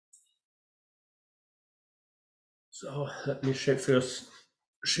So let me first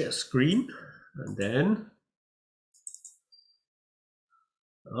share screen, and then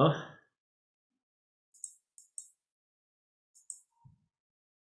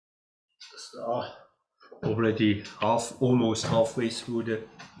so already almost halfway through the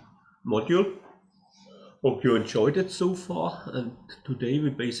module. Hope you enjoyed it so far, and today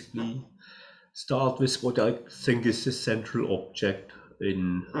we basically start with what I think is the central object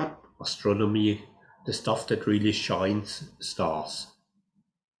in astronomy, the stuff that really shines, stars.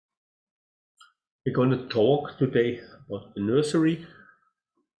 We're going to talk today about the nursery,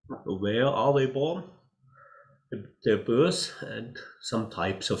 where are they born, their birth, and some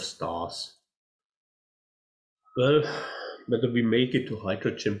types of stars. Well, whether we make it to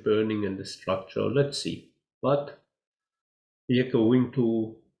hydrogen burning and the structure, let's see. But we are going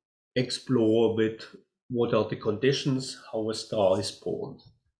to explore a bit what are the conditions, how a star is born.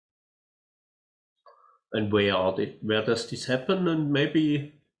 And where are they? Where does this happen? And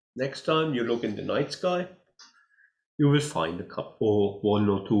maybe next time you look in the night sky, you will find a couple, one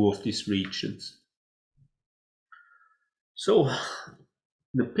or two of these regions. So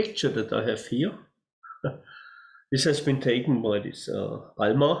the picture that I have here, this has been taken by this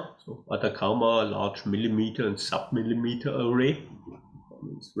ALMA, so Atacama Large Millimeter and Sub-Millimeter Array,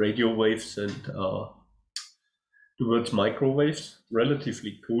 radio waves and towards microwaves,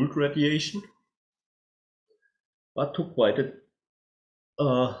 relatively cold radiation, but to quite a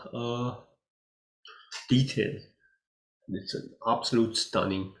detail. It's an absolute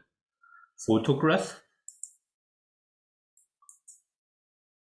stunning photograph.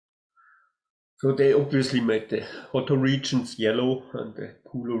 So they obviously made the hotter regions yellow and the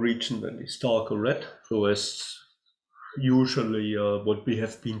cooler region and is darker red. So as usually what we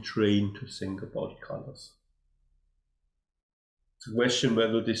have been trained to think about colors. It's a question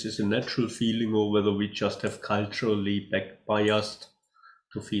whether this is a natural feeling or whether we just have culturally biased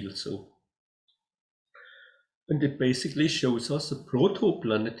to feel so. And it basically shows us a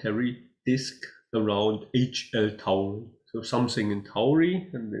protoplanetary disk around HL Tauri. So something in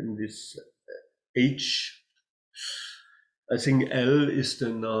Tauri, and then this H, I think L is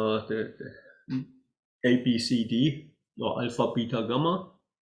then the ABCD or alpha, beta, gamma,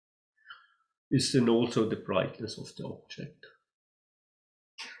 is then also the brightness of the object.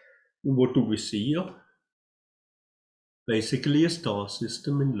 And what do we see here? Basically a star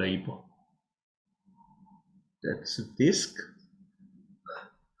system in labor. That's a disk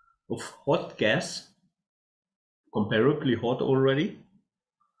of hot gas, comparably hot already.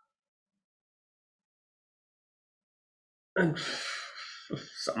 And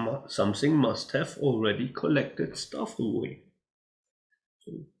something must have already collected stuff away.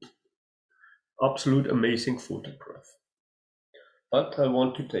 So, absolute amazing photograph. But I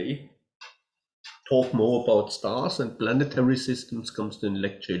want today talk more about stars and planetary systems comes in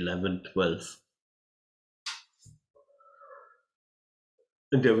lecture 11, 12.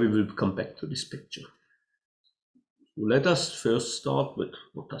 And then we will come back to this picture. So let us first start with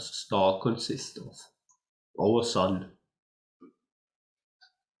what does a star consist of? Our sun.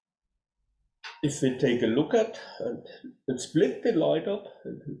 If we take a look at and split the light up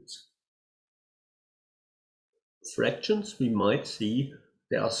and its fractions, we might see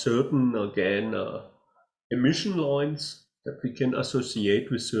there are certain, again, emission lines that we can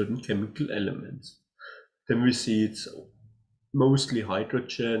associate with certain chemical elements. Then we see it's mostly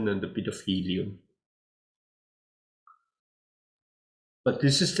hydrogen and a bit of helium. But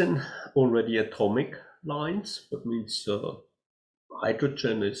this is then already atomic lines, that means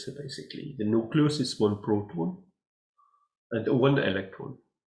hydrogen is basically, the nucleus is one proton and one electron.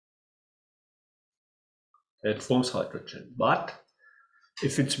 That forms hydrogen. But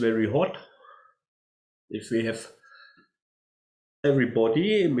if it's very hot, if we have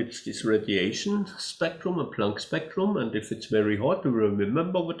everybody emits this radiation spectrum, a Planck spectrum, and if it's very hot, we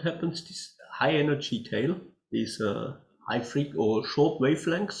remember what happens, this high energy tail, these high frequency or short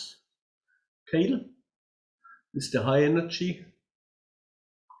wavelengths tail, is the high energy.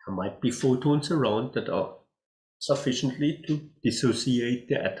 There might be photons around that are sufficiently to dissociate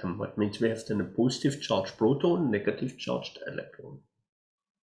the atom. That means we have then a positive charged proton, negative charged electron.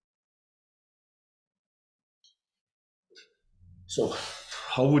 So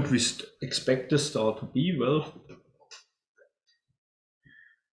how would we expect the star to be? Well,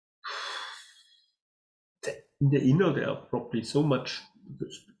 in the inner there are probably so much,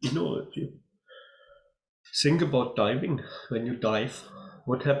 if you think about diving, when you dive,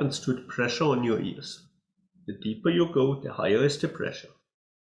 what happens to the pressure on your ears? The deeper you go, the higher is the pressure.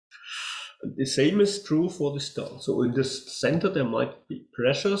 The same is true for the star. So in the center there might be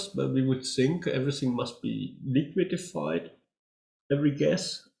pressures, but we would think everything must be liquidified, every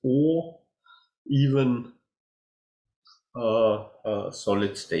gas, or even a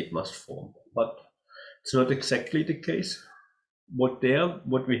solid state must form. But it's not exactly the case. What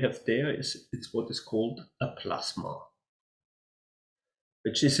we have there is it's what is called a plasma,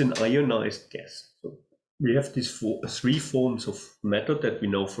 which is an ionized gas. So we have these three forms of matter that we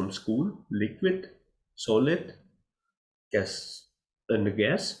know from school: liquid, solid, gas, and a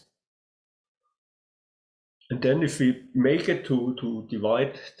gas. And then if we make it to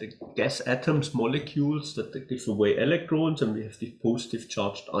divide the gas atoms, molecules that give away electrons, and we have the positive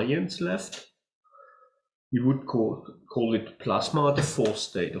charged ions left, we would call it plasma, the fourth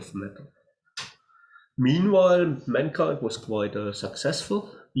state of matter. Meanwhile, mankind was quite successful.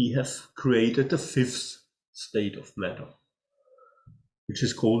 We have created the fifth state of matter, which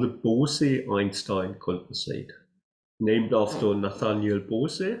is called the Bose-Einstein condensate, named after Nathaniel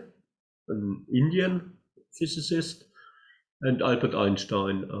Bose, an Indian physicist, and Albert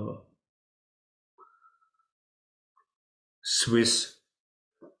Einstein, a Swiss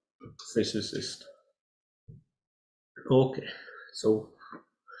physicist. Okay, so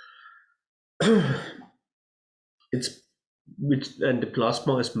and the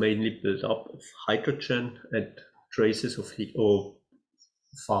plasma is mainly built up of hydrogen and traces of or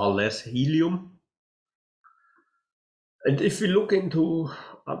far less helium. And if we look into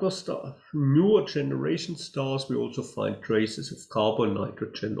other stars, newer generation stars, we also find traces of carbon,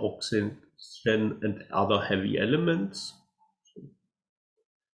 nitrogen, oxygen, and other heavy elements.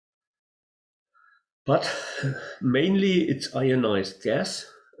 But mainly it's ionized gas,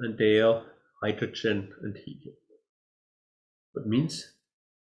 and they are hydrogen and helium. That means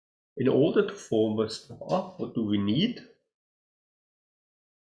in order to form a star, what do we need?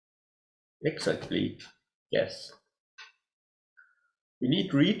 Exactly, gas. We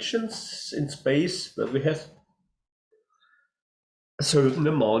need regions in space where we have a certain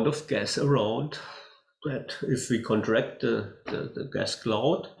amount of gas around, that if we contract the gas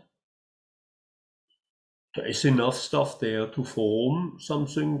cloud, there is enough stuff there to form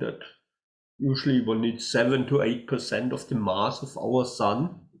something that usually one needs 7 to 8% of the mass of our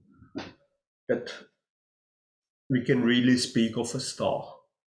sun, that we can really speak of a star.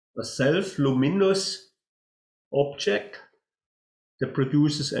 A self-luminous object that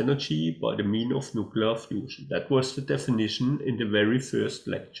produces energy by the means of nuclear fusion. That was the definition in the very first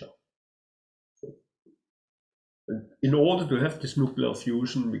lecture. And in order to have this nuclear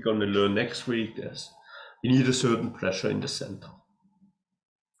fusion, we're going to learn next week, you need a certain pressure in the center.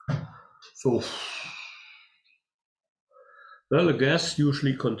 So, well, a gas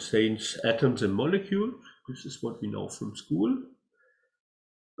usually contains atoms and molecules. This is what we know from school.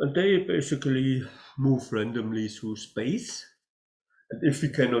 And they basically move randomly through space. And if we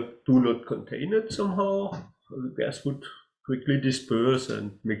do not contain it somehow, the gas would quickly disperse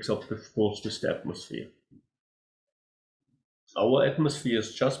and mix up, of course, with the atmosphere. Our atmosphere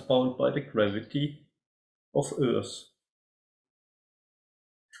is just bound by the gravity of Earth.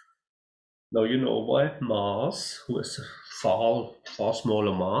 Now you know why Mars, who has a far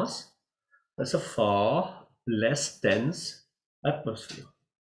smaller mass, has a far less dense atmosphere.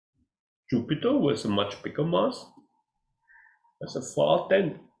 Jupiter, who has a much bigger mass, has a far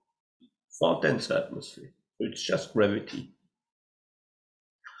denser atmosphere. So it's just gravity.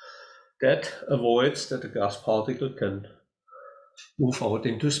 That avoids that a gas particle can move out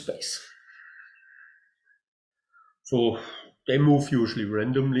into space. So they move usually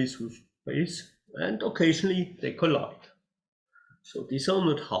randomly through space, and occasionally they collide. So these are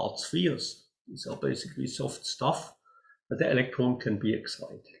not hard spheres. These are basically soft stuff, but the electron can be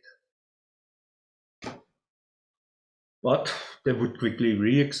excited. But they would quickly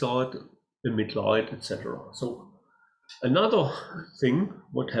re-excite, emit light, etc. So another thing,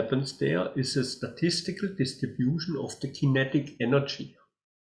 what happens there is a statistical distribution of the kinetic energy.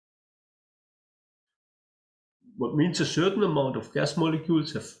 What means a certain amount of gas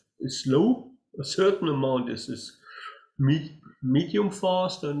molecules is low, a certain amount is medium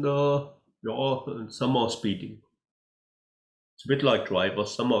fast, and some are speeding. It's a bit like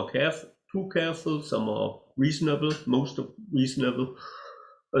drivers. Some are too careful, some are reasonable, most are reasonable,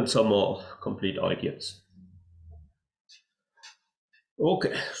 and some are complete idiots.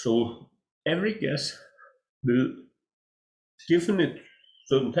 Okay, so every gas will, given it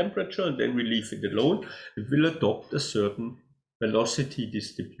certain temperature and then we leave it alone, it will adopt a certain velocity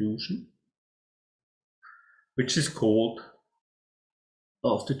distribution, which is called,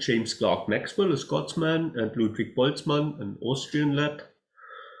 after James Clerk Maxwell, a Scotsman, and Ludwig Boltzmann, an Austrian lad,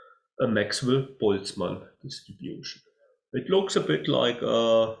 a Maxwell-Boltzmann distribution. It looks a bit like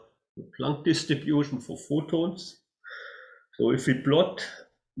a Planck distribution for photons. So if we plot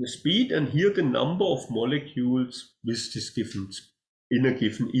the speed and here the number of molecules with this given in a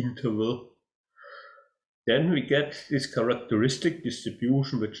given interval, then we get this characteristic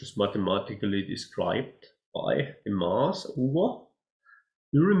distribution, which is mathematically described by the mass over,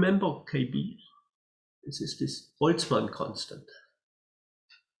 you remember KB? This is this Boltzmann constant.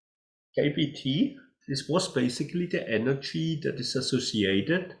 KBT, this was basically the energy that is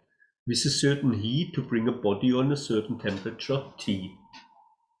associated with a certain heat to bring a body on a certain temperature T.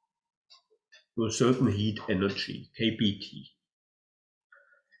 So a certain heat energy, KBT.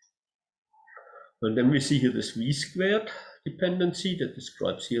 And then we see here this V squared dependency that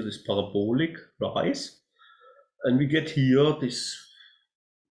describes here this parabolic rise. And we get here this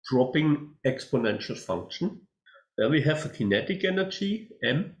dropping exponential function. There we have a kinetic energy,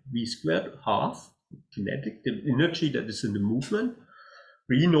 mv squared, half kinetic, the energy that is in the movement,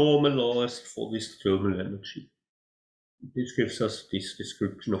 renormalized for this thermal energy. This gives us this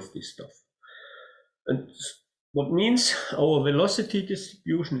description of this stuff. And what means our velocity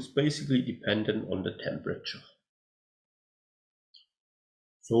distribution is basically dependent on the temperature.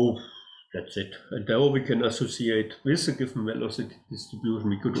 So that's it. And there we can associate with a given velocity distribution.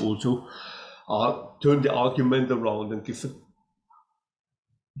 We could also turn the argument around and give a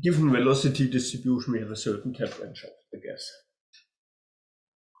given velocity distribution, we have a certain temperature of the gas.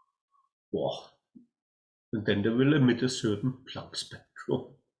 Wow. And then they will emit a certain Planck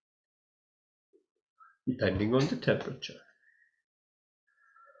spectrum, depending on the temperature.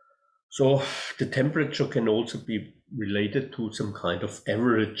 So the temperature can also be related to some kind of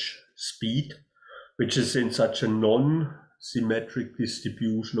average speed, which is in such a non-symmetric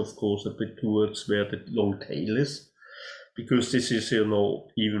distribution, of course, a bit towards where the long tail is, because this is,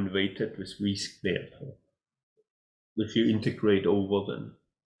 even weighted with V squared, which you integrate over then.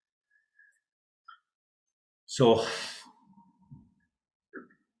 So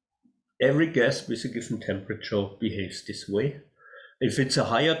every gas with a given temperature behaves this way. If it's a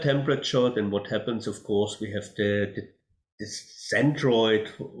higher temperature, then what happens, of course, we have this centroid,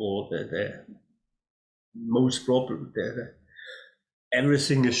 or the most probably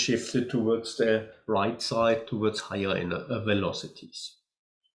everything is shifted towards the right side, towards higher velocities.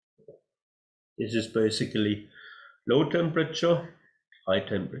 This is basically low temperature, high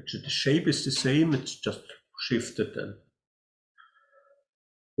temperature. The shape is the same, it's just shifted then.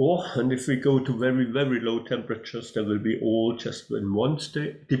 And if we go to very, very low temperatures, they will be all just in one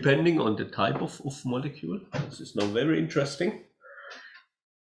state, depending on the type of molecule. This is now very interesting.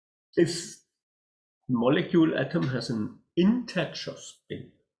 If molecule atom has an integer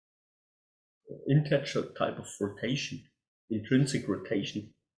spin, integer type of rotation, intrinsic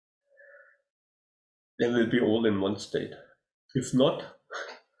rotation, they will be all in one state. If not,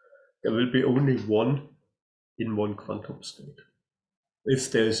 there will be only one in one quantum state.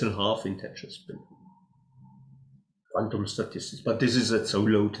 If there is a half integer spin. Quantum statistics, but this is at so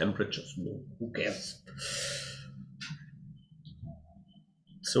low temperatures, who cares?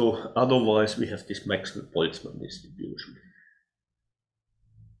 So otherwise we have this Maxwell-Boltzmann distribution.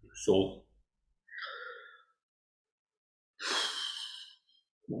 So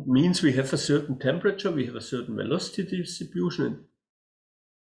it means we have a certain temperature, we have a certain velocity distribution,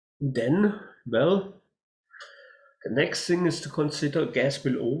 and then, well, the next thing is to consider gas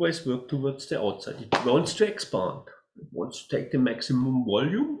will always work towards the outside. It wants to expand. It wants to take the maximum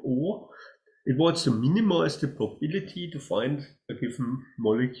volume, or it wants to minimize the probability to find a given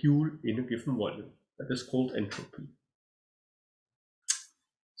molecule in a given volume. That is called entropy.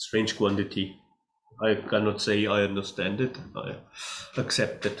 Strange quantity. I cannot say I understand it. I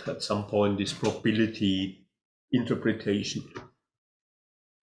accept it at some point, this probability interpretation.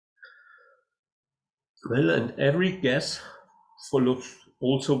 Well, and every gas follows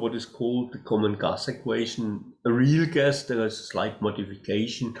also what is called the common gas equation. A real gas, there is a slight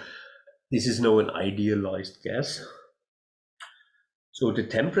modification. This is now an idealized gas. So the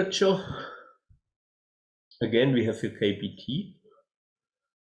temperature, again, we have a KBT,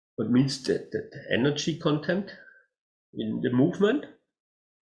 what means that the energy content in the movement,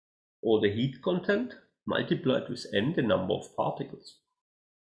 or the heat content, multiplied with n, the number of particles.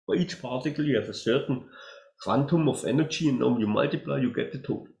 For each particle, you have a certain quantum of energy, and now you multiply, you get the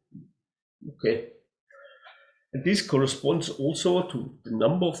total. Okay. And this corresponds also to the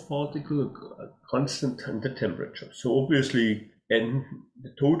number of particles, constant, and the temperature. So obviously, n,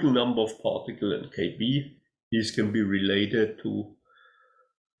 the total number of particles, and Kb, these can be related to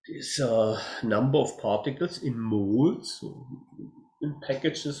this number of particles in moles. So in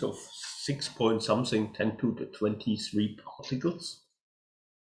packages of 6 point something 10 to the 23 particles.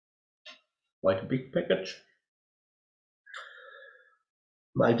 Quite a big package.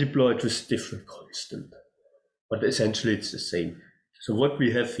 Multiplied with different constant, but essentially it's the same. So what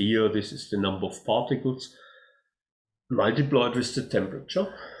we have here, this is the number of particles multiplied with the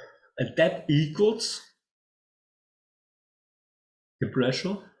temperature, and that equals the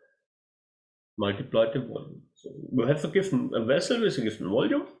pressure multiplied the volume. So you have a vessel with a given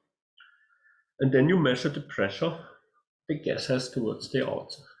volume, and then you measure the pressure the gas has towards the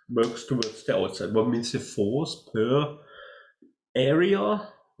outside, works towards the outside. What means the force per area,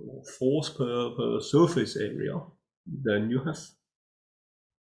 or force per surface area. Then you have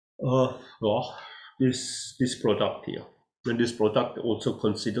this product here. And this product also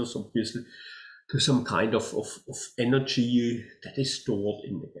considers obviously to some kind of energy that is stored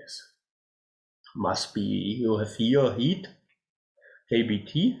in the gas. Must be, you have here heat,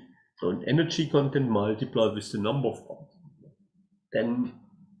 kBT, so an energy content multiplied with the number of parts, then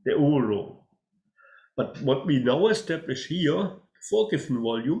the overall. But what we now establish here, for a given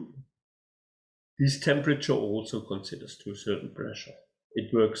volume, this temperature also considers to a certain pressure.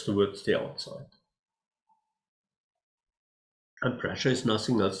 It works towards the outside. And pressure is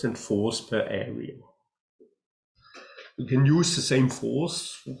nothing else than force per area. You can use the same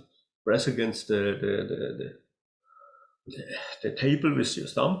force, press against the table with your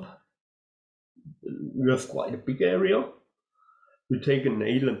thumb. You have quite a big area. You take a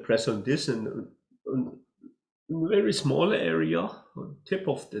nail and press on this, and a very small area, on the tip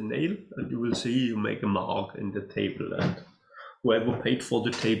of the nail, and you will see you make a mark in the table, and whoever paid for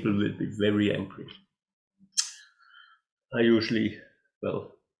the table will be very angry. I usually,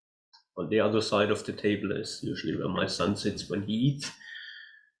 well, on the other side of the table is usually where my son sits when he eats.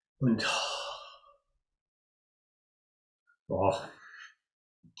 And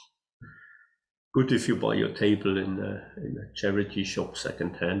good if you buy your table in a charity shop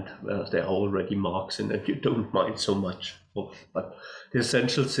secondhand, where there are already marks in it, you don't mind so much. But the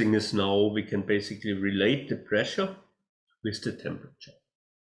essential thing is now we can basically relate the pressure with the temperature.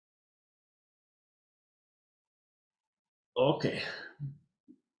 Okay.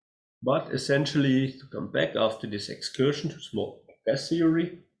 But essentially, to come back after this excursion to small gas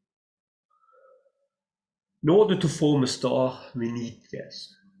theory, in order to form a star, we need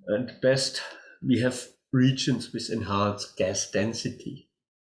gas. And best, we have regions with enhanced gas density,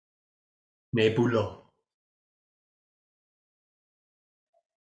 nebula.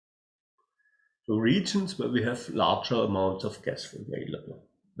 So regions where we have larger amounts of gas available.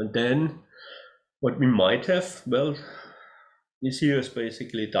 And then what we might have, well, this here is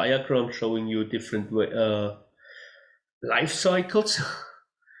basically a diagram showing you different life cycles.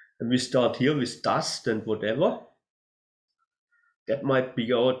 And we start here with dust and whatever. That might be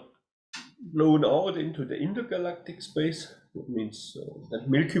blown out into the intergalactic space. That means that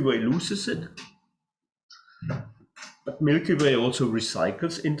Milky Way loses it. But Milky Way also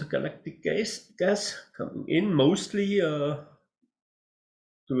recycles intergalactic gas coming in, mostly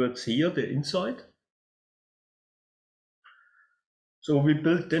towards here, the inside. So we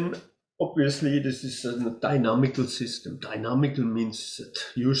built then, obviously this is a dynamical system. Dynamical means that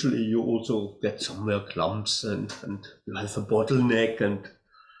usually you also get somewhere clumps and you have a bottleneck and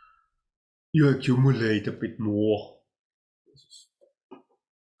you accumulate a bit more.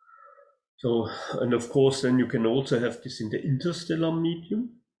 So, and of course then you can also have this in the interstellar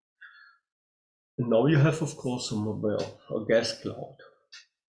medium. And now you have of course a gas cloud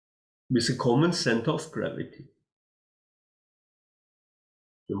with a common center of gravity.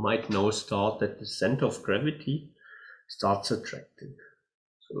 You might now start that the center of gravity starts attracting.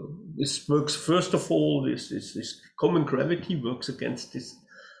 So this works, first of all, this common gravity works against this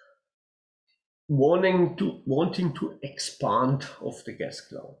wanting to expand of the gas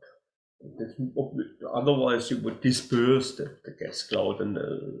cloud. Otherwise you would disperse the gas cloud and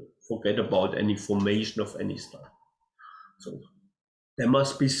forget about any formation of any star. So there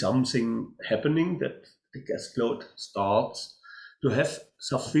must be something happening that the gas cloud starts to have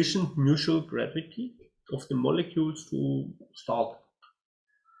sufficient mutual gravity of the molecules to start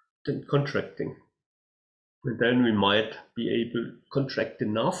then contracting. And then we might be able to contract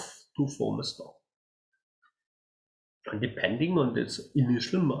enough to form a star. And depending on this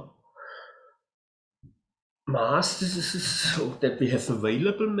initial mass that we have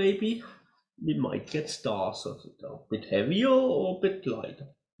available, maybe we might get stars that are a bit heavier or a bit lighter.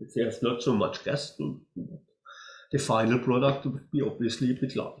 If we have not so much gas, the final product would be obviously a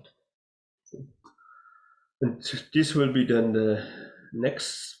bit light. And this will be then the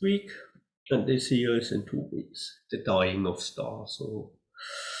next week. And this here is in 2 weeks, the dying of stars. So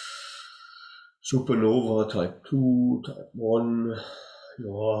supernova type 2, type 1,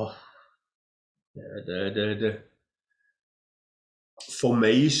 yeah, the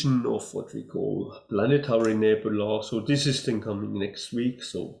formation of what we call planetary nebula. So this is then coming next week.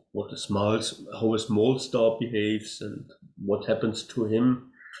 So how a small star behaves and what happens to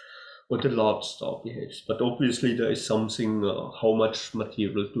him, what a large star behaves. But obviously there is something, how much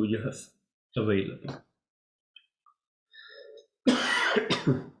material do you have available?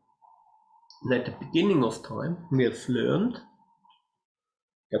 And at the beginning of time, we have learned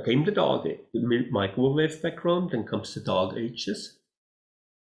there came the microwave background, then comes the dark ages.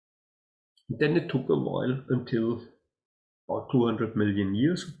 And then it took a while until about 200 million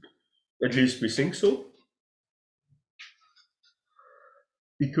years, at least we think so.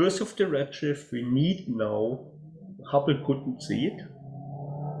 Because of the redshift we need now, Hubble couldn't see it.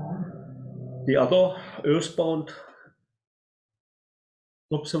 The other Earthbound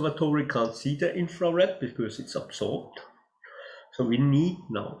observatory can't see the infrared because it's absorbed. So we need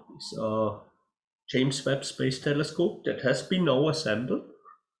now this James Webb Space Telescope that has been now assembled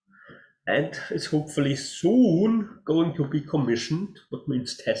and is hopefully soon going to be commissioned, what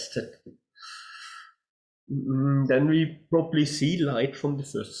means tested. Then we probably see light from the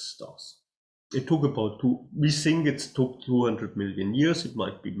first stars. It took about we think it took 200 million years. It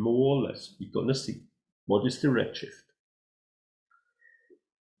might be more or less. We're gonna see. What is the redshift?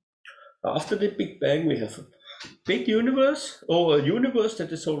 After the Big Bang, we have a big universe, or a universe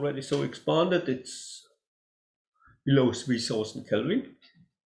that is already so expanded it's below 3000 Kelvin,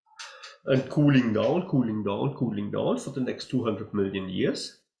 and cooling down for the next 200 million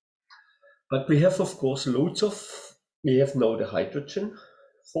years. But we have, of course, we have now the hydrogen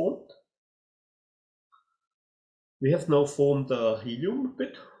formed. We have now formed the helium a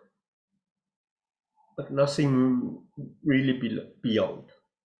bit, but nothing really beyond.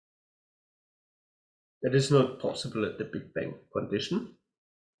 That is not possible at the Big Bang condition.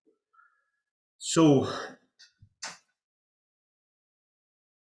 So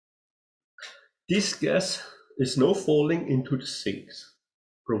this gas is now falling into the sinks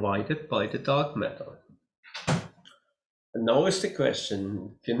provided by the dark matter. And now is the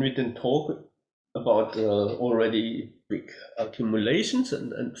question, can we then talk about already big accumulations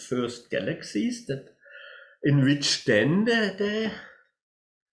and first galaxies in which then the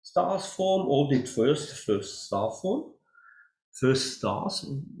stars form, or did first star form? First stars,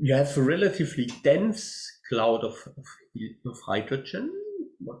 you have a relatively dense cloud of hydrogen,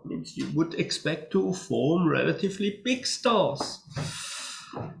 what means you would expect to form relatively big stars.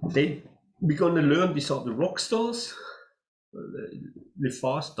 We're going to learn these are the rock stars. The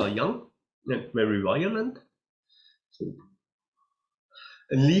fast are young and very violent,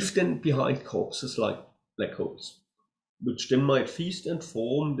 and leave them behind corpses like black holes, which then might feast and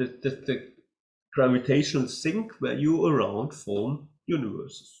form the gravitational sink where you around form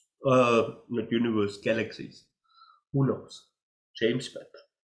universes. Not universe, galaxies. Who knows? James Webb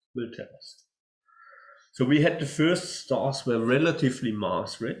will tell us. So we had the first stars were relatively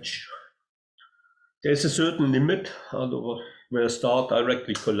mass rich. There's a certain limit where a star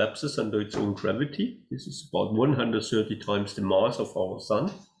directly collapses under its own gravity. This is about 130 times the mass of our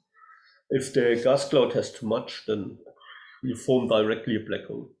sun. If the gas cloud has too much, then you form directly a black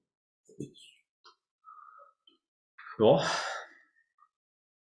hole. Yeah.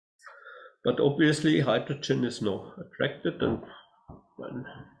 But obviously hydrogen is now attracted, and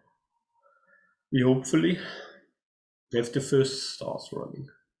we hopefully have the first stars running.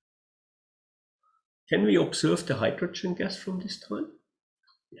 Can we observe the hydrogen gas from this time?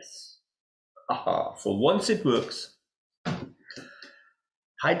 Yes. Aha, for once it works.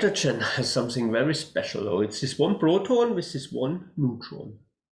 Hydrogen has something very special. Oh, it's this one proton with this one neutron.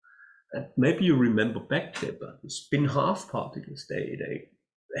 And maybe you remember back there, but the spin half particles, they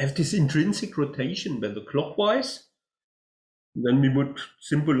have this intrinsic rotation where the clockwise, then we would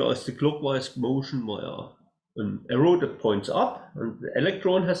symbolize the clockwise motion via an arrow that points up, and the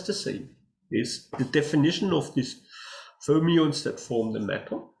electron has the same. Is the definition of these fermions that form the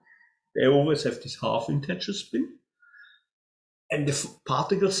matter. They always have this half integer spin. And the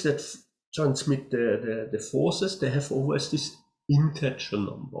particles that transmit the forces, they have always this integer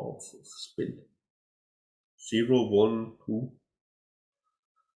number of spin. 0, 1, 2.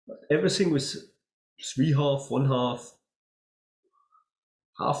 But everything with 3/2, 1/2,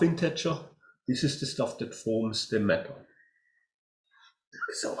 half integer, this is the stuff that forms the matter.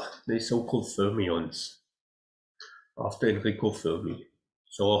 So the so-called fermions after Enrico Fermi.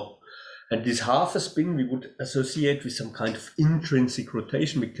 So, And this half a spin we would associate with some kind of intrinsic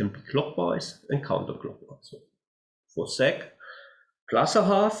rotation, which can be clockwise and counterclockwise. So for sec, plus a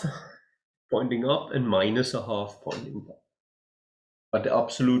half pointing up and minus a half pointing down. But the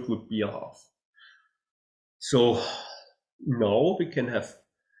absolute would be a half. So now we can have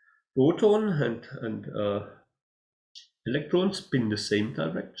proton and electrons spin the same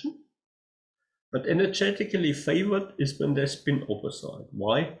direction. But energetically favored is when they spin opposite.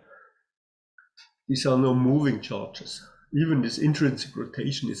 Why? These are no moving charges. Even this intrinsic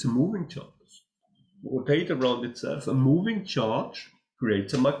rotation is a moving charge. Rotate around itself. A moving charge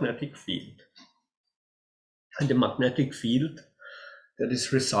creates a magnetic field. And the magnetic field that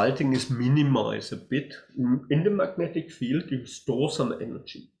is resulting is minimized a bit. In the magnetic field, you store some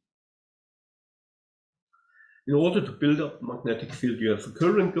energy. In order to build up a magnetic field, you have a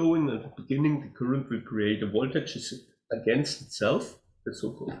current going. At the beginning, the current will create a voltage against itself, the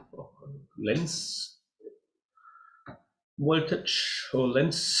so-called lens voltage or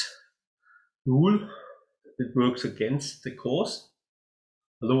lens rule. It works against the cause.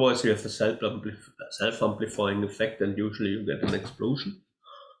 Otherwise, you have a self-amplifying effect, and usually you get an explosion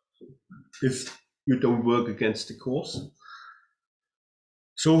if you don't work against the cause.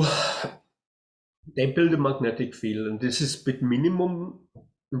 So they build a magnetic field, and this is bit minimum,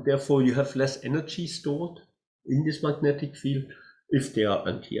 and therefore you have less energy stored in this magnetic field if they are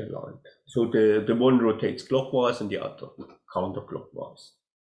anti-aligned. So the one rotates clockwise and the other counterclockwise.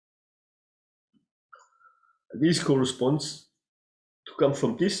 This corresponds to come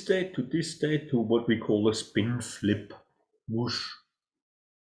from this state to what we call a spin flip, whoosh.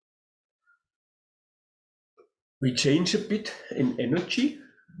 We change a bit in energy,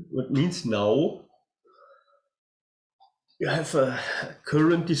 what means now you have a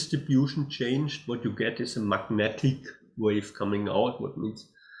current distribution changed. What you get is a magnetic wave coming out, what means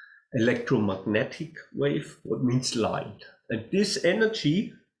electromagnetic wave, what means light. And this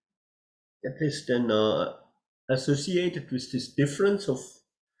energy that is then associated with this difference of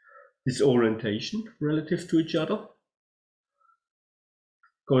this orientation relative to each other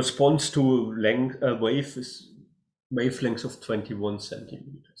corresponds to wavelengths of 21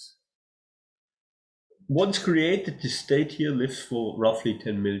 centimeters. Once created, this state here lives for roughly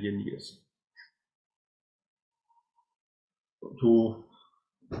 10 million years. To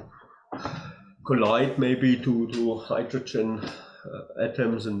collide maybe to hydrogen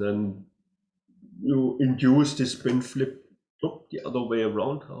atoms, and then you induce this spin flip the other way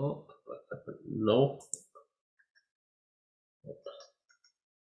around. Oh, no.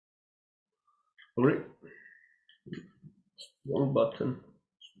 Sorry. Wrong button.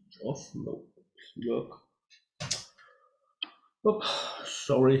 Switch off. No. Work. Oh,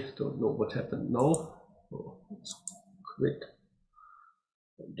 sorry, don't know what happened now. Oh, let's quit.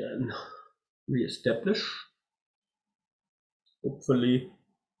 And then re-establish. Hopefully,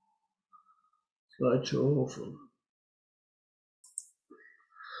 slideshow off.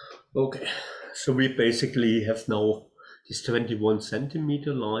 Okay, so we basically have now this 21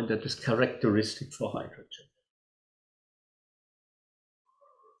 centimeter line that is characteristic for hydrogen.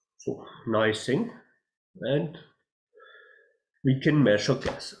 So, nice thing. And we can measure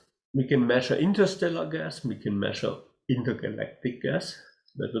gas. We can measure interstellar gas, we can measure intergalactic gas,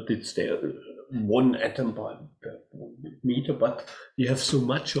 whether it's there 1 atom per meter, but you have so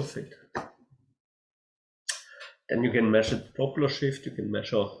much of it. Then you can measure the Doppler shift, you can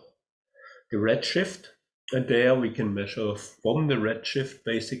measure the redshift, and there we can measure from the redshift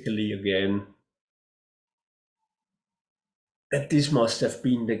basically again that this must have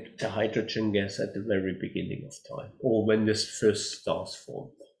been the hydrogen gas at the very beginning of time, or when the first stars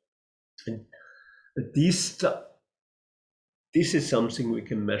formed. And this is something we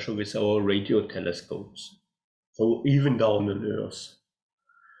can measure with our radio telescopes. So even down on Earth.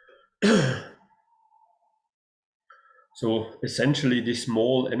 So essentially this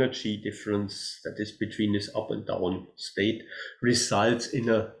small energy difference that is between this up and down state results in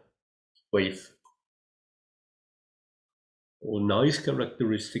a wave. A nice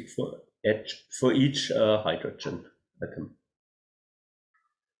characteristic for each hydrogen atom.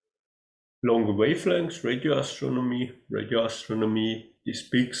 Longer wavelengths, radio astronomy. This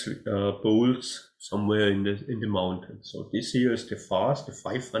big poles somewhere in the mountains. So this here is the FAST, the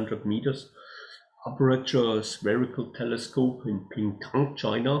 500 meters aperture spherical telescope in Pingtung,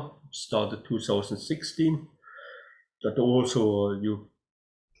 China. Started 2016. That also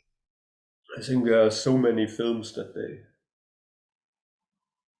I think there are so many films that they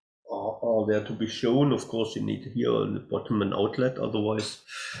are there to be shown. Of course, you need here on the bottom an outlet, otherwise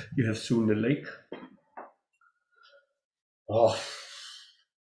you have soon a lake. Oh.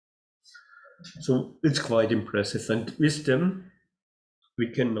 So it's quite impressive, and with them we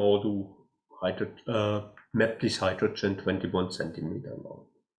can now do map this hydrogen 21 centimeter long.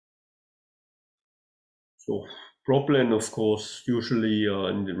 So problem, of course, usually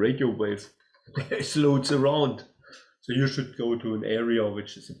in the radio wave there's loads around, so you should go to an area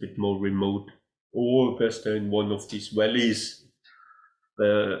which is a bit more remote, or best in one of these valleys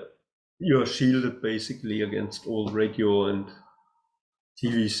where you're shielded basically against all radio and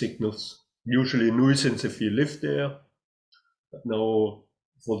TV signals. Usually a nuisance if you live there, but now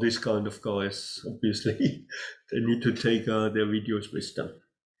for this kind of guys, obviously they need to take their videos with them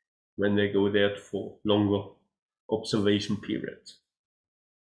when they go there for longer observation periods.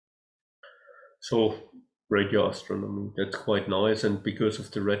 So radio astronomy, that's quite nice, and because of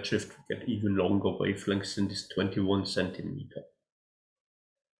the redshift we get even longer wavelengths than this 21 centimeter.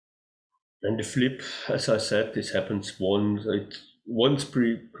 And the flip, as I said, this happens once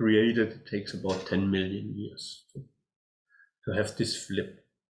created, it takes about 10 million years to have this flip.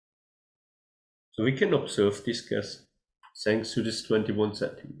 So we can observe this gas thanks to this 21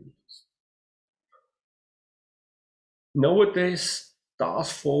 centimeters. Nowadays,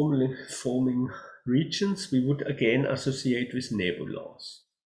 stars forming regions we would again associate with nebulas.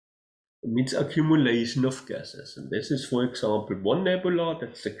 It means accumulation of gases. And this is, for example, one nebula,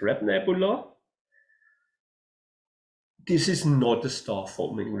 that's the Crab Nebula. This is not a star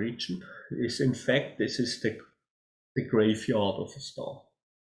forming region. In fact, this is the graveyard of a star.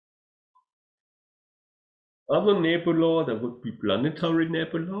 Other nebula, there would be planetary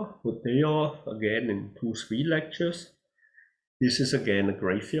nebula, but they are again in 2-3 lectures. This is again a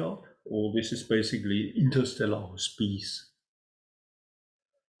graveyard, or this is basically interstellar hospice.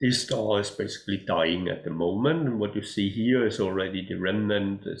 This star is basically dying at the moment, and what you see here is already the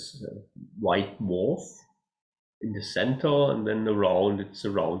remnant, is a white dwarf in the center, and then around it's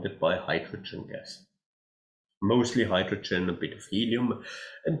surrounded by hydrogen gas. Mostly hydrogen, a bit of helium,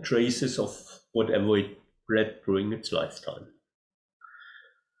 and traces of whatever it bred during its lifetime.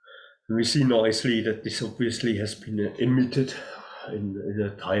 And we see nicely that this obviously has been emitted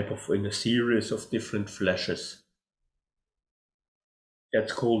in a series of different flashes.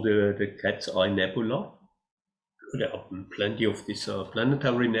 That's called the Cat's Eye Nebula. There are plenty of these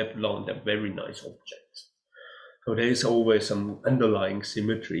planetary nebula, and they're very nice objects. So there is always some underlying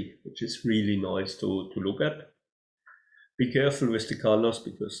symmetry, which is really nice to look at. Be careful with the colors,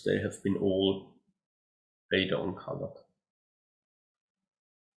 because they have been all radon colored.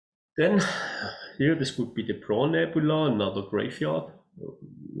 Then here, this would be the Prawn Nebula, another graveyard,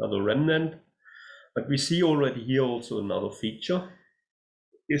 another remnant. But we see already here also another feature.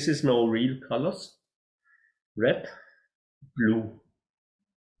 This is now real colors, red, blue.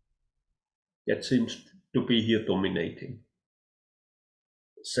 That seems to be here dominating.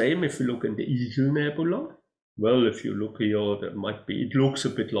 Same if you look in the Eagle Nebula. Well, if you look here, that might be, it looks a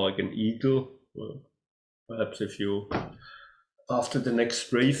bit like an eagle. Perhaps if you, after the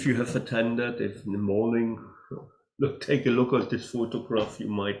next rave you have attended, if in the morning, take a look at this photograph, you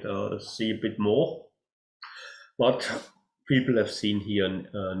might see a bit more. But people have seen here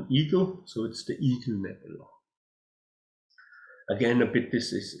an eagle, so it's the Eagle Nebula. Again, a bit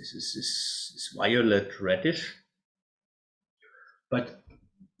this is violet reddish, but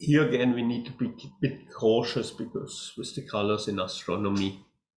here again we need to be a bit cautious, because with the colors in astronomy.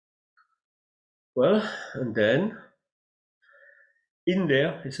 Well, and then in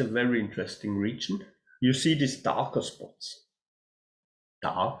there is a very interesting region. You see these darker spots.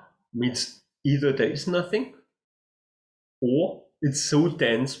 Dark means either there is nothing, or it's so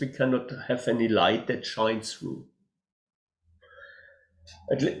dense we cannot have any light that shines through.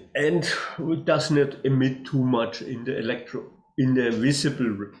 And it does not emit too much in the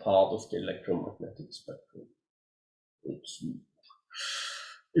visible part of the electromagnetic spectrum.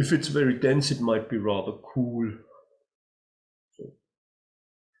 If it's very dense, it might be rather cool. So,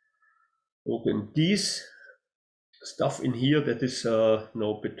 okay, these stuff in here that is now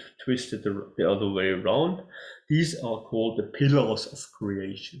a bit twisted the other way around, these are called the pillars of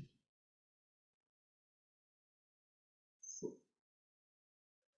creation. So,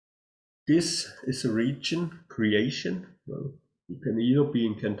 this is a region, creation. Well, you can either be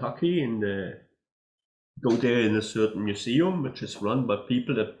in Kentucky, go there in a certain museum, which is run by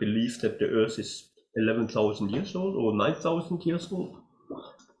people that believe that the Earth is 11,000 years old or 9,000 years old.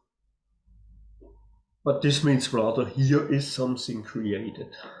 But this means rather here is something created.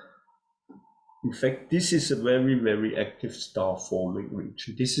 In fact, this is a very, very active star forming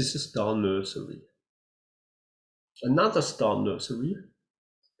region. This is a star nursery. Another star nursery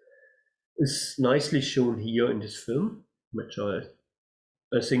is nicely shown here in this film, which I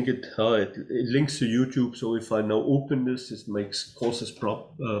I think it links to YouTube, so if I now open this, it causes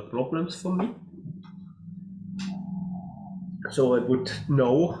problems for me. So I would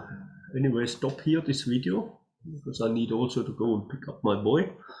now anyway stop here this video, because I need also to go and pick up my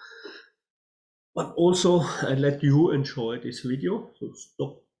boy. But also I let you enjoy this video. So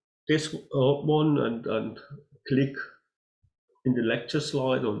stop this one and click in the lecture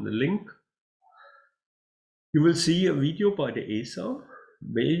slide on the link. You will see a video by the ESA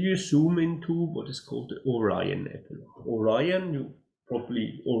where you zoom into what is called the Orion Nebula. Orion, you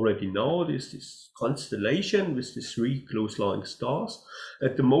probably already know, is this constellation with the 3 close-lying stars.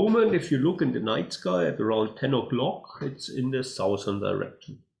 At the moment, if you look in the night sky at around 10 o'clock, it's in the southern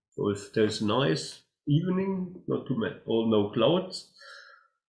direction. So if there's a nice evening, not too many or no clouds,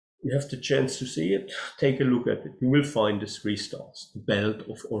 you have the chance to see it, take a look at it. You will find the 3 stars, the belt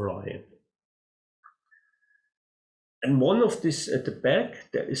of Orion. And one of this at the back,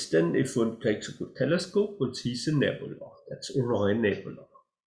 there is then, if one takes a good telescope, one sees a nebula. That's Orion Nebula.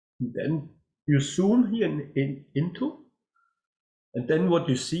 And then you zoom here into, and then what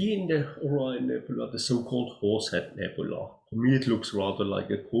you see in the Orion Nebula, the so-called Horsehead Nebula. To me, it looks rather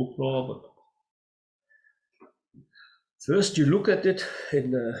like a cobra, but first you look at it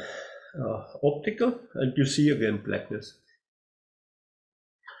in optical, and you see again blackness.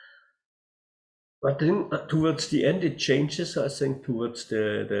 But then towards the end it changes, I think, towards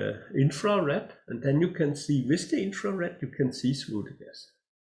the infrared, and then you can see, with the infrared, you can see through the gas.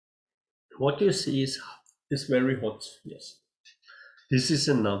 What you see is very hot, yes. This is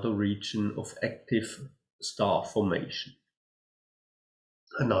another region of active star formation,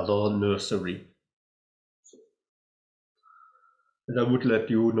 another nursery. And I would let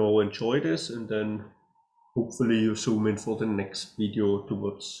you now enjoy this, and then hopefully you zoom in for the next video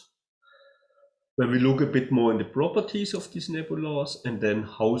towards where we look a bit more in the properties of these nebulas and then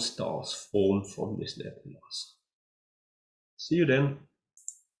how stars form from these nebulas. See you then.